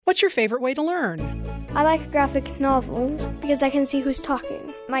What's your favorite way to learn? I like graphic novels because I can see who's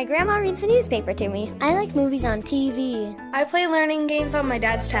talking. My grandma reads the newspaper to me. I like movies on TV. I play learning games on my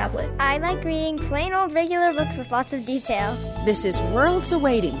dad's tablet. I like reading plain old regular books with lots of detail. This is Worlds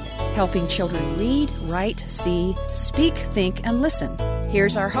Awaiting, helping children read, write, see, speak, think, and listen.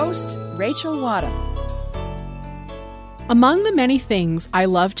 Here's our host, Rachel Wadham. Among the many things I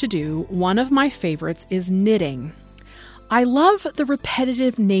love to do, one of my favorites is knitting. I love the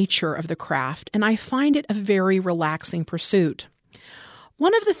repetitive nature of the craft, and I find it a very relaxing pursuit.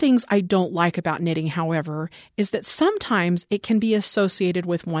 One of the things I don't like about knitting, however, is that sometimes it can be associated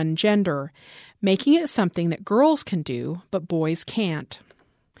with one gender, making it something that girls can do, but boys can't.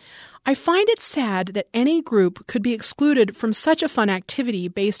 I find it sad that any group could be excluded from such a fun activity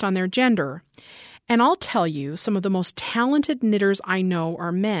based on their gender. And I'll tell you, some of the most talented knitters I know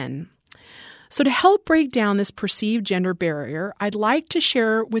are men. So to help break down this perceived gender barrier, I'd like to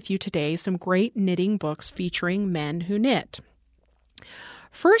share with you today some great knitting books featuring men who knit.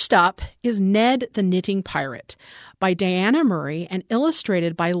 First up is Ned the Knitting Pirate by Diana Murray and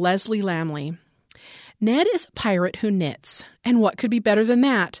illustrated by Leslie Lamley. Ned is a pirate who knits, and what could be better than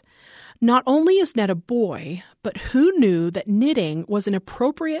that? Not only is Ned a boy, but who knew that knitting was an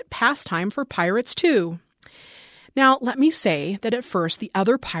appropriate pastime for pirates too? Now, let me say that at first the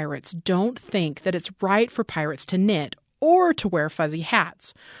other pirates don't think that it's right for pirates to knit or to wear fuzzy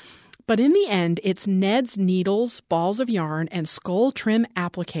hats. But in the end, it's Ned's needles, balls of yarn, and skull trim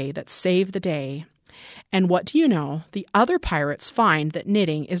applique that save the day. And what do you know? The other pirates find that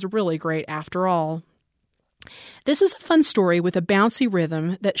knitting is really great after all. This is a fun story with a bouncy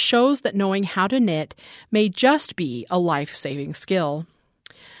rhythm that shows that knowing how to knit may just be a life-saving skill.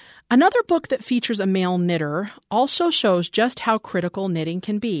 Another book that features a male knitter also shows just how critical knitting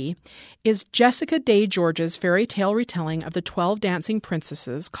can be is Jessica Day George's fairy tale retelling of the 12 dancing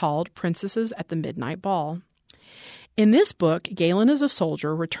princesses called Princesses at the Midnight Ball. In this book, Galen is a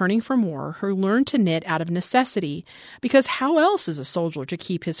soldier returning from war who learned to knit out of necessity because how else is a soldier to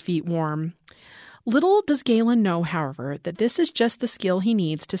keep his feet warm? Little does Galen know, however, that this is just the skill he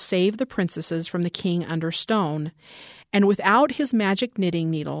needs to save the princesses from the king under stone. And without his magic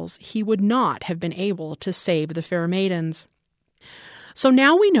knitting needles, he would not have been able to save the fair maidens. So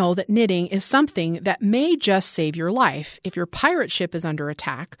now we know that knitting is something that may just save your life if your pirate ship is under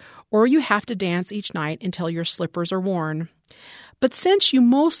attack or you have to dance each night until your slippers are worn. But since you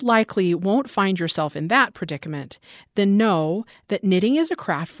most likely won't find yourself in that predicament, then know that knitting is a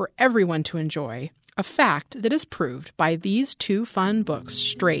craft for everyone to enjoy, a fact that is proved by these two fun books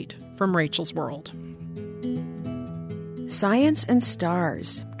straight from Rachel's World. Science and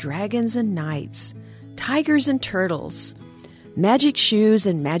stars, dragons and knights, tigers and turtles, magic shoes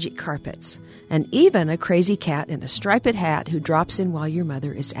and magic carpets, and even a crazy cat in a striped hat who drops in while your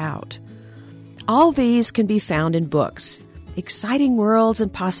mother is out. All these can be found in books, exciting worlds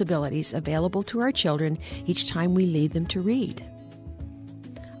and possibilities available to our children each time we lead them to read.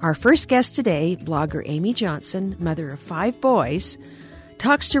 Our first guest today, blogger Amy Johnson, mother of 5 boys,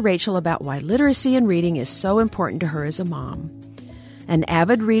 talks to Rachel about why literacy and reading is so important to her as a mom. An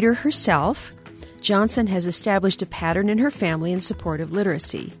avid reader herself, Johnson has established a pattern in her family in support of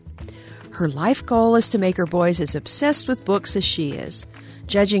literacy. Her life goal is to make her boys as obsessed with books as she is.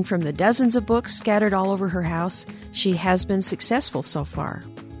 Judging from the dozens of books scattered all over her house, she has been successful so far.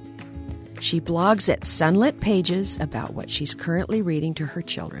 She blogs at Sunlit Pages about what she's currently reading to her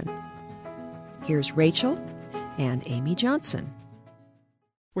children. Here's Rachel and Amy Johnson.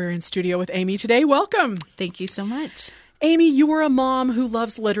 We're in studio with Amy today. Welcome. Thank you so much. Amy, you are a mom who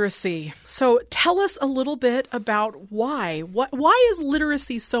loves literacy. So tell us a little bit about why. Why is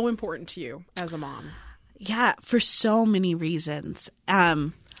literacy so important to you as a mom? Yeah, for so many reasons.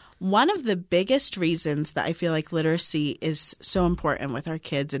 One of the biggest reasons that I feel like literacy is so important with our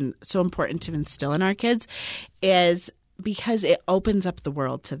kids and so important to instill in our kids is because it opens up the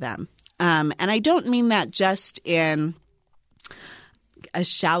world to them. And I don't mean that just in a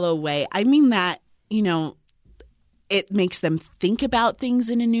shallow way. I mean that, it makes them think about things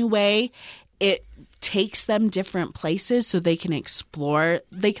in a new way. It takes them different places so they can explore.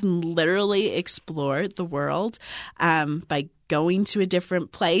 They can literally explore the world by going to a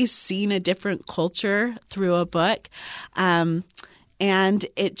different place, seeing a different culture through a book. And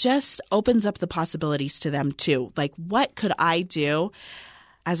it just opens up the possibilities to them too. Like, what could I do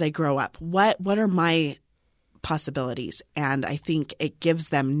as I grow up? What are my possibilities? And I think it gives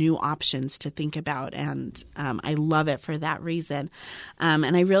them new options to think about. And I love it for that reason.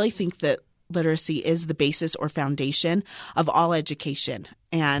 And I really think that literacy is the basis or foundation of all education.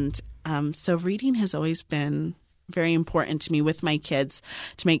 And so reading has always been very important to me with my kids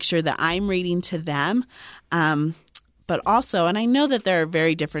to make sure that I'm reading to them. But also, and I know that there are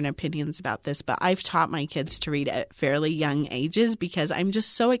very different opinions about this, but I've taught my kids to read at fairly young ages because I'm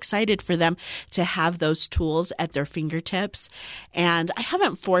just so excited for them to have those tools at their fingertips. And I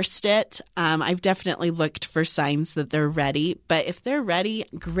haven't forced it. I've definitely looked for signs that they're ready. But if they're ready,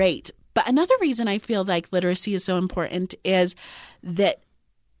 great. But another reason I feel like literacy is so important is that,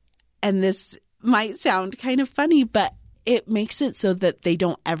 and this might sound kind of funny, but it makes it so that they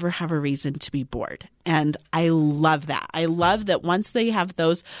don't ever have a reason to be bored. And I love that. I love that once they have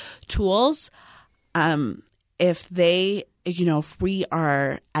those tools, if we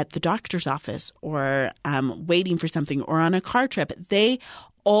are at the doctor's office or waiting for something or on a car trip, they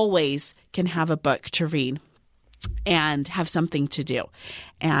always can have a book to read and have something to do.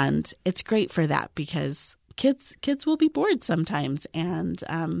 And it's great for that because kids will be bored sometimes, and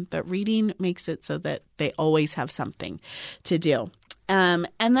but reading makes it so that they always have something to do. And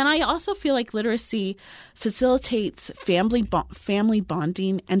then I also feel like literacy facilitates family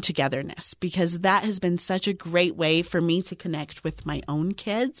bonding and togetherness, because that has been such a great way for me to connect with my own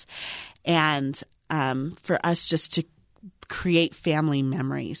kids and for us just to create family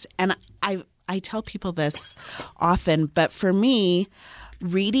memories. And I tell people this often, but for me,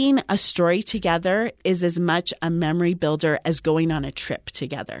 reading a story together is as much a memory builder as going on a trip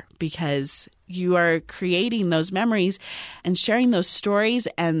together, because you are creating those memories and sharing those stories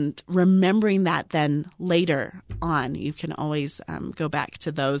and remembering that then later on. You can always go back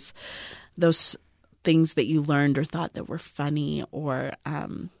to those things that you learned or thought that were funny or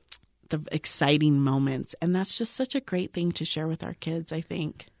the exciting moments. And that's just such a great thing to share with our kids, I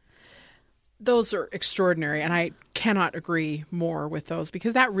think. Those are extraordinary, and I cannot agree more with those,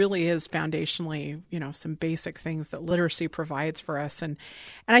 because that really is foundationally, some basic things that literacy provides for us. And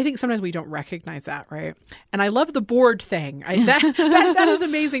I think sometimes we don't recognize that, right? And I love the board thing. That is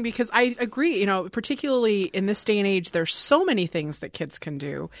amazing, because I agree, particularly in this day and age, there's so many things that kids can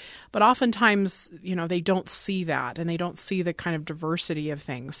do, but oftentimes, they don't see that, and they don't see the kind of diversity of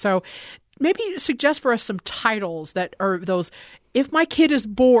things. So maybe suggest for us some titles that are those "if my kid is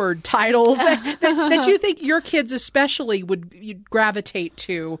bored" titles that you think your kids especially would gravitate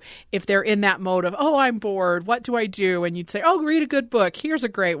to if they're in that mode of, "Oh, I'm bored. What do I do?" And you'd say, "Oh, read a good book. Here's a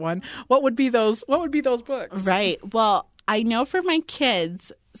great one." What would be those books? Right. Well, I know for my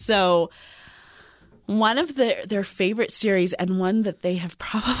kids, so one of their favorite series, and one that they have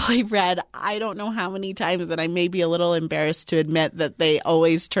probably read I don't know how many times, that I may be a little embarrassed to admit that they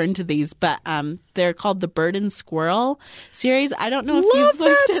always turn to these, but they're called the Bird and Squirrel series. I don't know if you've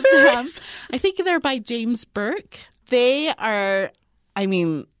looked at them. I think they're by James Burke. They are,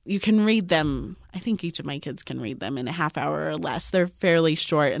 you can read them. I think each of my kids can read them in a half hour or less. They're fairly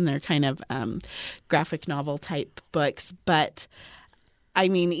short, and they're kind of graphic novel type books, but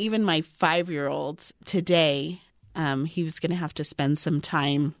even my 5-year-old today, he was going to have to spend some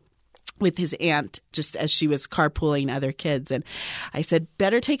time with his aunt just as she was carpooling other kids. And I said,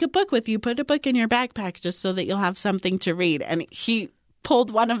 better take a book with you. Put a book in your backpack just so that you'll have something to read. And he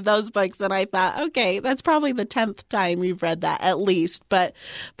pulled one of those books, and I thought, okay, that's probably the 10th time you've read that at least. But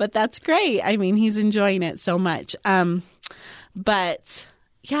that's great. He's enjoying it so much. But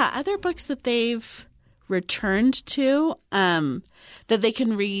yeah, other books that they've returned to that they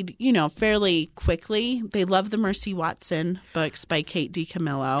can read, fairly quickly. They love the Mercy Watson books by Kate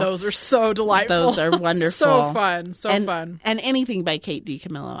DiCamillo. Those are so delightful. Those are wonderful. So fun. Fun. And anything by Kate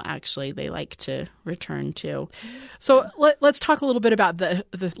DiCamillo, actually, they like to return to. So let's talk a little bit about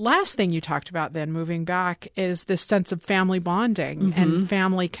the last thing you talked about then, moving back, is this sense of family bonding and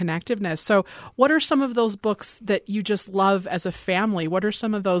family connectiveness. So what are some of those books that you just love as a family? What are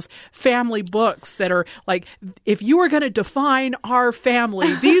some of those family books that are like, if you were going to define our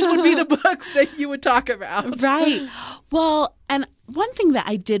family, these would be the books that you would talk about? Right. Well, and one thing that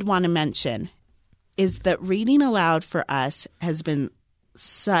I did want to mention is that reading aloud for us has been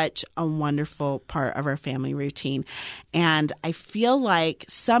such a wonderful part of our family routine. And I feel like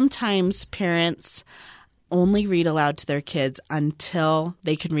sometimes parents only read aloud to their kids until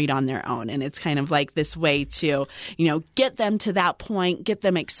they can read on their own. And it's kind of like this way to, get them to that point, get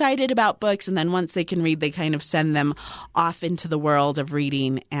them excited about books. And then once they can read, they kind of send them off into the world of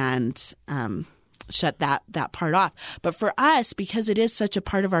reading and shut that part off. But for us, because it is such a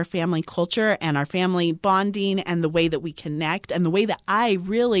part of our family culture and our family bonding and the way that we connect and the way that I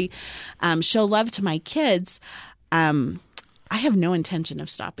really show love to my kids, I have no intention of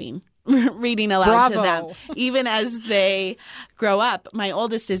stopping reading aloud to them, even as they grow up. My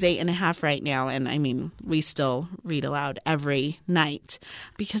oldest is 8.5 right now, and we still read aloud every night,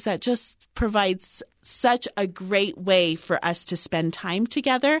 because that just provides such a great way for us to spend time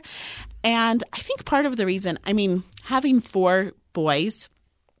together. And I think part of the reason, having 4 boys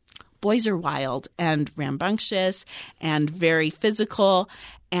are wild and rambunctious and very physical.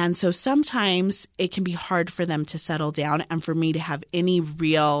 And so sometimes it can be hard for them to settle down and for me to have any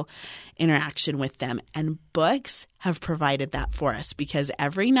real interaction with them. And books have provided that for us because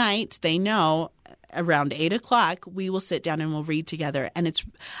every night they know around 8 o'clock, we will sit down and we'll read together. And it's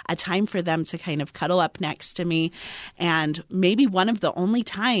a time for them to kind of cuddle up next to me. And maybe one of the only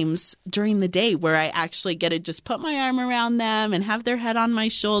times during the day where I actually get to just put my arm around them and have their head on my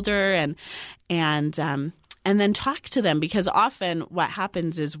shoulder and then talk to them, because often what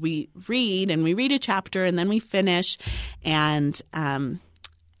happens is we read a chapter and then we finish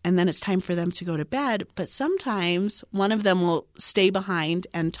and then it's time for them to go to bed. But sometimes one of them will stay behind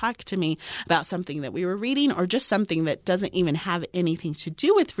and talk to me about something that we were reading or just something that doesn't even have anything to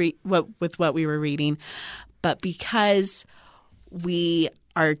do with what we were reading. But because we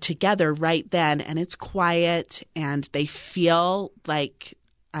are together right then and it's quiet and they feel like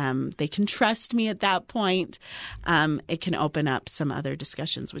they can trust me at that point, it can open up some other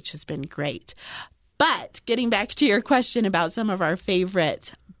discussions, which has been great. But getting back to your question about some of our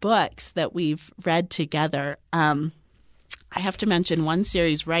favorite books that we've read together, I have to mention one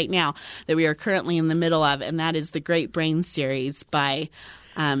series right now that we are currently in the middle of, and that is the Great Brain series by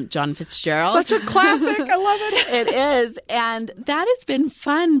John Fitzgerald. Such a classic. I love it. It is. And that has been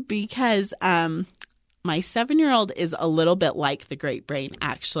fun because my 7-year-old is a little bit like the Great Brain,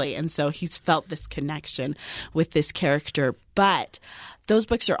 actually. And so he's felt this connection with this character. But those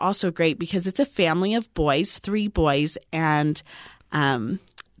books are also great because it's a family of boys, 3 boys, and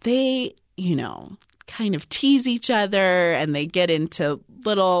they, kind of tease each other and they get into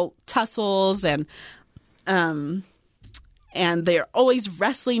little tussles and they're always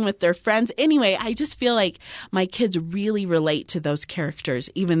wrestling with their friends. Anyway, I just feel like my kids really relate to those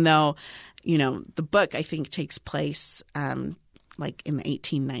characters, even though, the book I think takes place like in the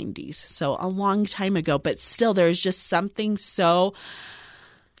 1890s. So a long time ago, but still there's just something so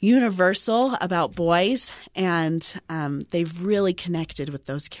universal about boys, and they've really connected with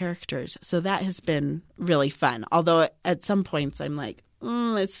those characters. So that has been really fun. Although at some points I'm like,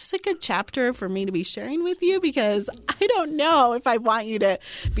 is this a good chapter for me to be sharing with you? Because I don't know if I want you to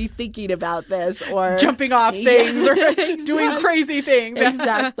be thinking about this or jumping off things or doing crazy things.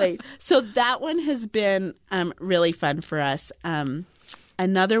 Exactly. So that one has been really fun for us.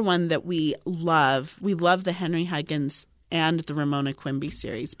 Another one that we love the Henry Huggins and the Ramona Quimby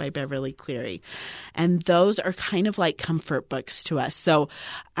series by Beverly Cleary. And those are kind of like comfort books to us. So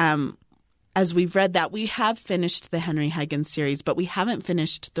as we've read that, we have finished the Henry Huggins series, but we haven't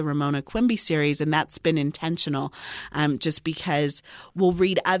finished the Ramona Quimby series, and that's been intentional just because we'll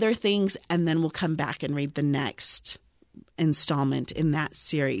read other things and then we'll come back and read the next installment in that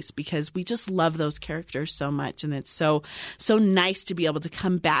series because we just love those characters so much, and it's so nice to be able to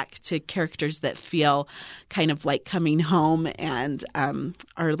come back to characters that feel kind of like coming home and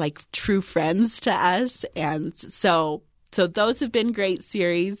are like true friends to us. And so those have been great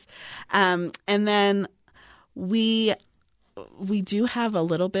series. And then we do have a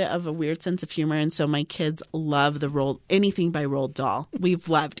little bit of a weird sense of humor, and so my kids love anything by Roald Dahl. We've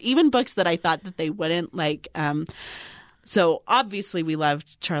loved even books that I thought that they wouldn't like. So obviously we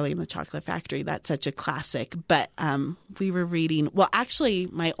loved Charlie and the Chocolate Factory. That's such a classic. But we were reading – well, actually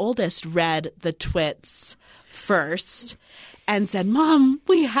my oldest read The Twits first and said, Mom,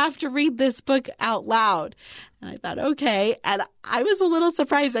 we have to read this book out loud. And I thought, okay. And I was a little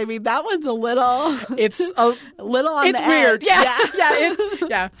surprised. I mean, that one's a little – It's a little on the edge. Weird.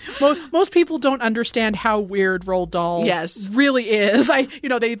 Yeah. Most people don't understand how weird Roald Dahl really is.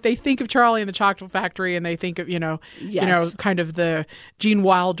 They think of Charlie and the Chocolate Factory and they think of, kind of the Gene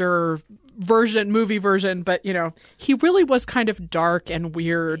Wilder movie version, but he really was kind of dark and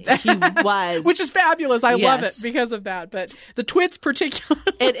weird. He was, which is fabulous. I love it because of that. But The Twits, particularly,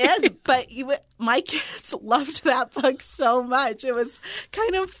 it is. But my kids loved that book so much. It was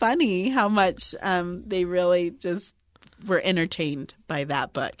kind of funny how much they really just were entertained by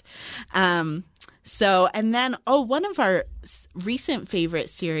that book. And then one of our recent favorite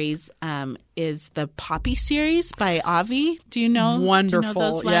series is the Poppy series by Avi. Do you know? Wonderful. Do you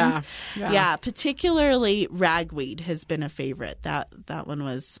know those ones? Yeah. Particularly Ragweed has been a favorite. That one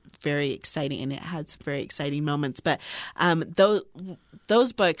was very exciting, and it had some very exciting moments. But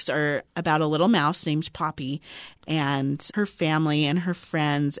those books are about a little mouse named Poppy and her family and her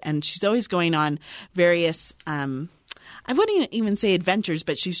friends, and she's always going on various I wouldn't even say adventures,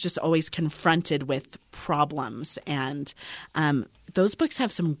 but she's just always confronted with problems and those books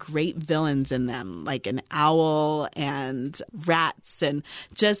have some great villains in them, like an owl and rats and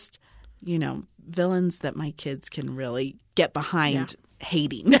just, villains that my kids can really get behind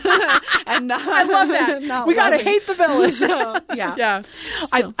hating. And not, I love that. We got to hate the villains. Yeah.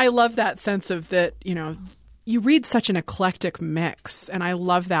 So. I love that sense of that, you read such an eclectic mix, and I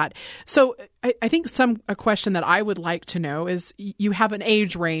love that. So I think a question that I would like to know is, you have an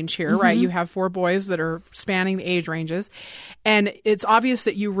age range here, right? You have 4 boys that are spanning the age ranges, and it's obvious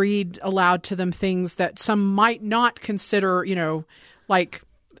that you read aloud to them things that some might not consider, like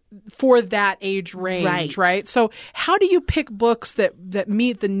for that age range, right? So how do you pick books that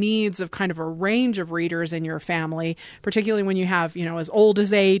meet the needs of kind of a range of readers in your family, particularly when you have, as old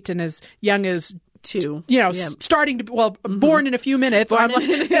as 8 and as young as 2, starting to born in a few minutes, born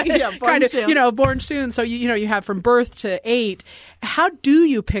soon. Born soon. So you have from birth to 8. How do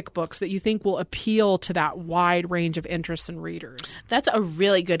you pick books that you think will appeal to that wide range of interests and readers? That's a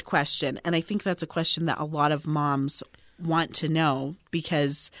really good question, and I think that's a question that a lot of moms want to know,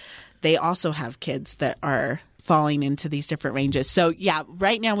 because they also have kids that are falling into these different ranges. So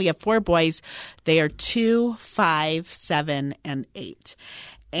right now we have 4 boys. They are 2, 5, 7, and 8,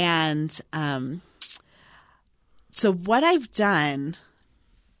 and so what I've done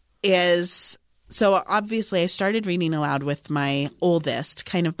is, so obviously I started reading aloud with my oldest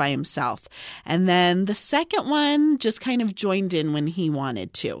kind of by himself. And then the second one just kind of joined in when he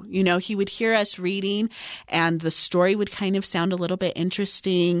wanted to. He would hear us reading and the story would kind of sound a little bit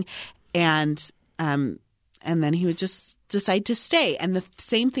interesting. And then he would just decide to stay. And the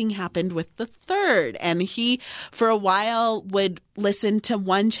same thing happened with the third. And he, for a while, would listen to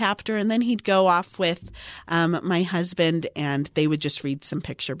one chapter and then he'd go off with my husband and they would just read some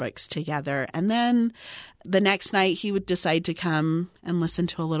picture books together. And then the next night he would decide to come and listen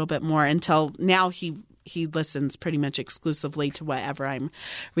to a little bit more, until now he listens pretty much exclusively to whatever I'm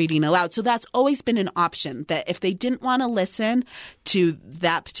reading aloud. So that's always been an option, that if they didn't want to listen to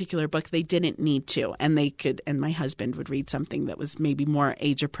that particular book, they didn't need to. And and my husband would read something that was maybe more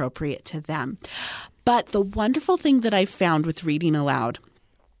age appropriate to them. But the wonderful thing that I've found with reading aloud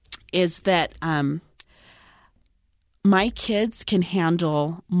is that my kids can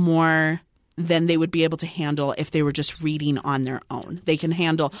handle more than they would be able to handle if they were just reading on their own. They can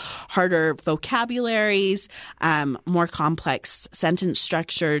handle harder vocabularies, more complex sentence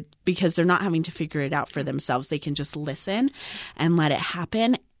structure, because they're not having to figure it out for themselves. They can just listen and let it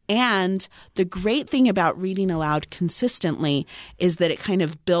happen. And the great thing about reading aloud consistently is that it kind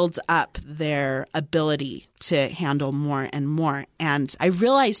of builds up their ability to handle more and more. And I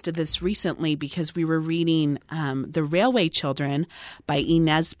realized this recently because we were reading The Railway Children by E.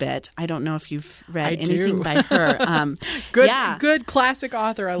 Nesbitt. I don't know if you've read anything by her. Good classic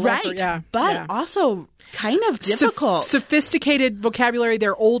author. I love her. Yeah. But also kind of difficult. Sophisticated vocabulary.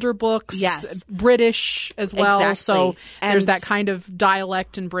 They're older books. Yes. British as well. Exactly. So there's that kind of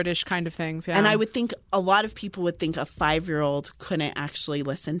dialect and British kind of things. Yeah. And I would think a lot of people would think a 5-year-old couldn't actually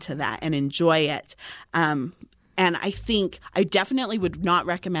listen to that and enjoy it. And I think I definitely would not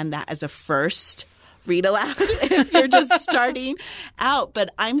recommend that as a first read aloud if you're just starting out.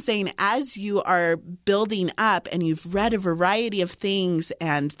 But I'm saying as you are building up and you've read a variety of things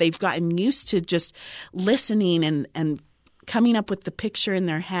and they've gotten used to just listening and coming up with the picture in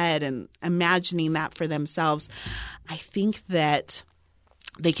their head and imagining that for themselves, I think that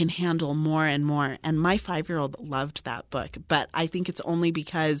they can handle more and more. And my 5-year-old loved that book, but I think it's only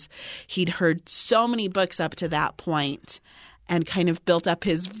because he'd heard so many books up to that point and kind of built up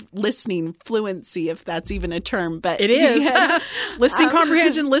his listening fluency, if that's even a term. But it is. Listening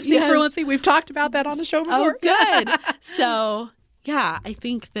comprehension, listening fluency. We've talked about that on the show before. Oh, good. So, yeah, I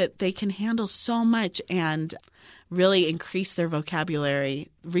think that they can handle so much and really increase their vocabulary.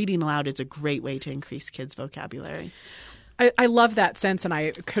 Reading aloud is a great way to increase kids' vocabulary. I love that sense, and I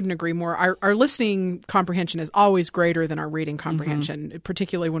couldn't agree more. Our listening comprehension is always greater than our reading comprehension,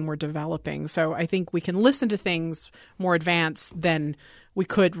 particularly when we're developing. So I think we can listen to things more advanced than we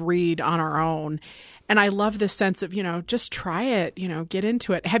could read on our own. And I love this sense of, just try it, get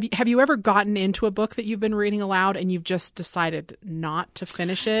into it. Have you ever gotten into a book that you've been reading aloud and you've just decided not to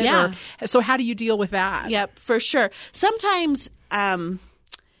finish it? Yeah. So how do you deal with that? Yep, for sure. Sometimes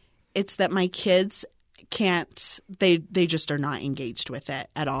it's that my kids they just are not engaged with it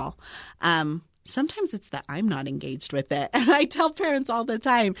at all. Sometimes it's that I'm not engaged with it. And I tell parents all the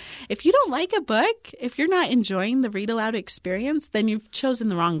time, if you don't like a book, if you're not enjoying the read aloud experience, then you've chosen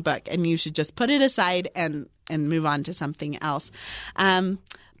the wrong book and you should just put it aside and move on to something else.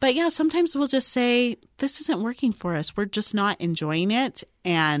 But yeah, sometimes we'll just say, this isn't working for us. We're just not enjoying it.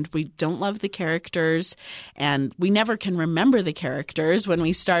 And we don't love the characters. And we never can remember the characters when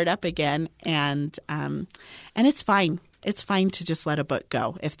we start up again. And it's fine. It's fine to just let a book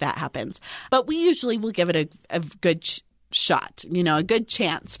go if that happens. But we usually will give it a good shot, a good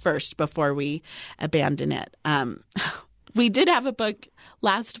chance first before we abandon it. We did have a book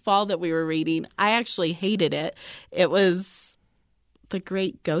last fall that we were reading. I actually hated it. It was The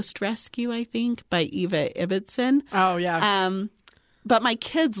Great Ghost Rescue, I think, by Eva Ibbotson. Oh, yeah. But my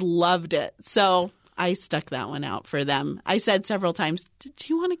kids loved it. So I stuck that one out for them. I said several times, do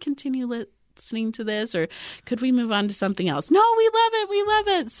you want to continue listening to this, or could we move on to something else? No, we love it. We love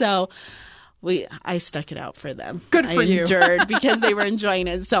it. So I stuck it out for them. Good for you. I endured because they were enjoying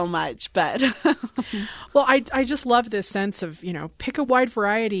it so much. But well, I just love this sense of, pick a wide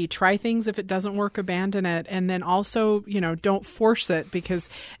variety, try things. If it doesn't work, abandon it. And then also, don't force it, because,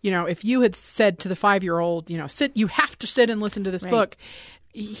 if you had said to the 5-year-old, you have to sit and listen to this book,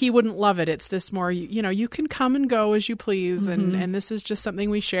 he wouldn't love it. It's this more, you can come and go as you please. And this is just something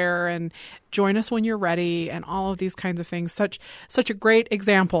we share, and join us when you're ready, and all of these kinds of things. Such a great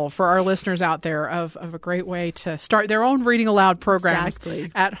example for our listeners out there of a great way to start their own reading aloud programs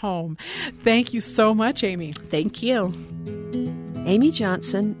at home. Thank you so much, Amy. Thank you. Amy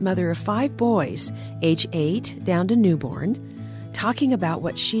Johnson, mother of 5 boys, age 8 down to newborn, talking about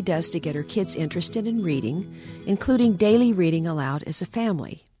what she does to get her kids interested in reading, including daily reading aloud as a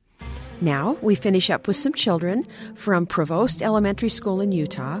family. Now we finish up with some children from Provost Elementary School in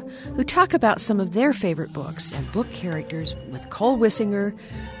Utah who talk about some of their favorite books and book characters with Cole Wissinger,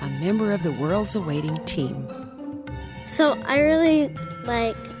 a member of the Worlds Awaiting team. So I really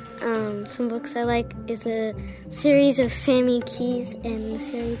like some books I like is a series of Sammy Keys and the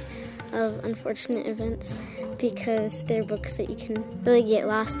series of Unfortunate Events, because they're books that you can really get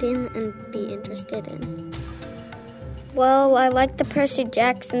lost in and be interested in. Well, I like the Percy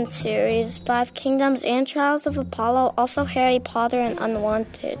Jackson series, 5 Kingdoms and Trials of Apollo, also Harry Potter and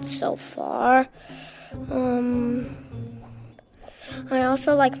Unwanted so far. I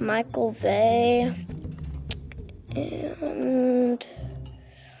also like Michael Vey, and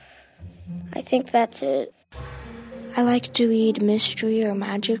I think that's it. I like to read mystery or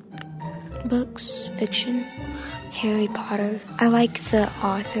magic books, fiction, Harry Potter. I like the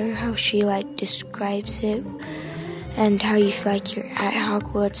author, how she describes it, and how you feel like you're at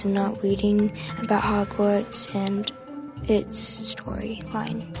Hogwarts and not reading about Hogwarts and its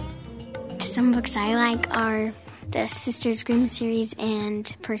storyline. Some books I like are the Sisters Grimm series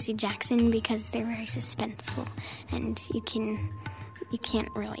and Percy Jackson, because they're very suspenseful and you can't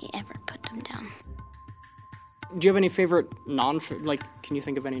really ever put them down. Do you have any favorite can you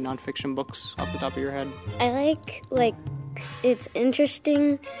think of any nonfiction books off the top of your head? I like it's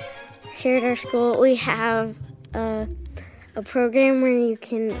interesting. Here at our school, we have a program where you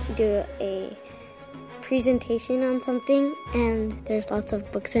can do a presentation on something, and there's lots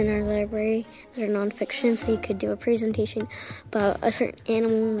of books in our library that are nonfiction, so you could do a presentation about a certain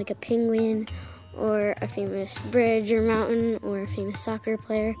animal, like a penguin, or a famous bridge or mountain, or a famous soccer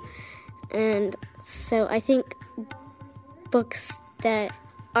player. And so I think books that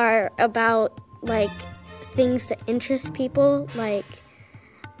are about things that interest people, like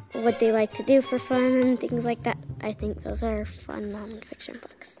what they like to do for fun and things like that, I think those are fun nonfiction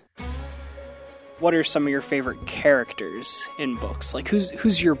books. What are some of your favorite characters in books?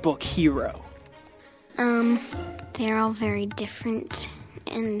 Who's your book hero? They're all very different.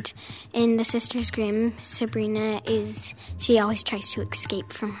 And in the Sisters Grimm, Sabrina she always tries to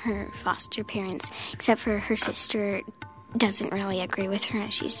escape from her foster parents, except for her sister doesn't really agree with her,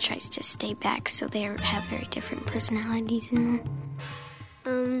 and she tries to stay back, so they have very different personalities in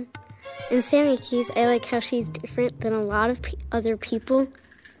there. In Sammy Keys, I like how she's different than a lot of other people.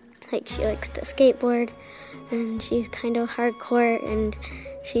 She likes to skateboard, and she's kind of hardcore, and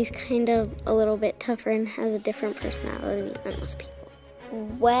she's kind of a little bit tougher and has a different personality than most people.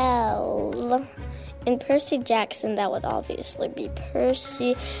 Well, in Percy Jackson, that would obviously be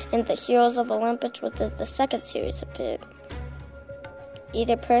Percy and the Heroes of Olympus, which is the second series of it.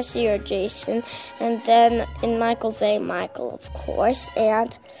 Either Percy or Jason. And then in Michael Vey, Michael, of course.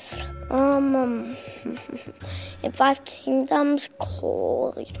 And in 5 Kingdoms,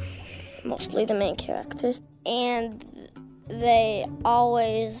 Cole, mostly the main characters. And they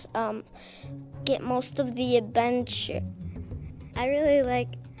always get most of the adventure. I really like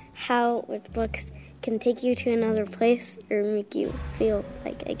how with books can take you to another place or make you feel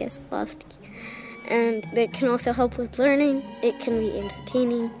lost. And they can also help with learning. It can be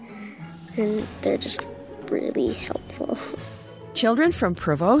entertaining, and they're just really helpful. Children from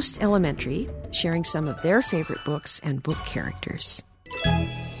Provost Elementary sharing some of their favorite books and book characters.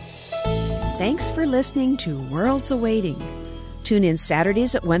 Thanks for listening to Worlds Awaiting. Tune in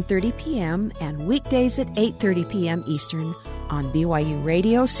Saturdays at 1:30 p.m. and weekdays at 8:30 p.m. Eastern on BYU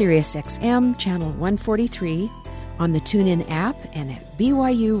Radio, Sirius XM, Channel 143, on the TuneIn app, and at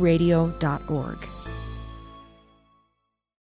byuradio.org.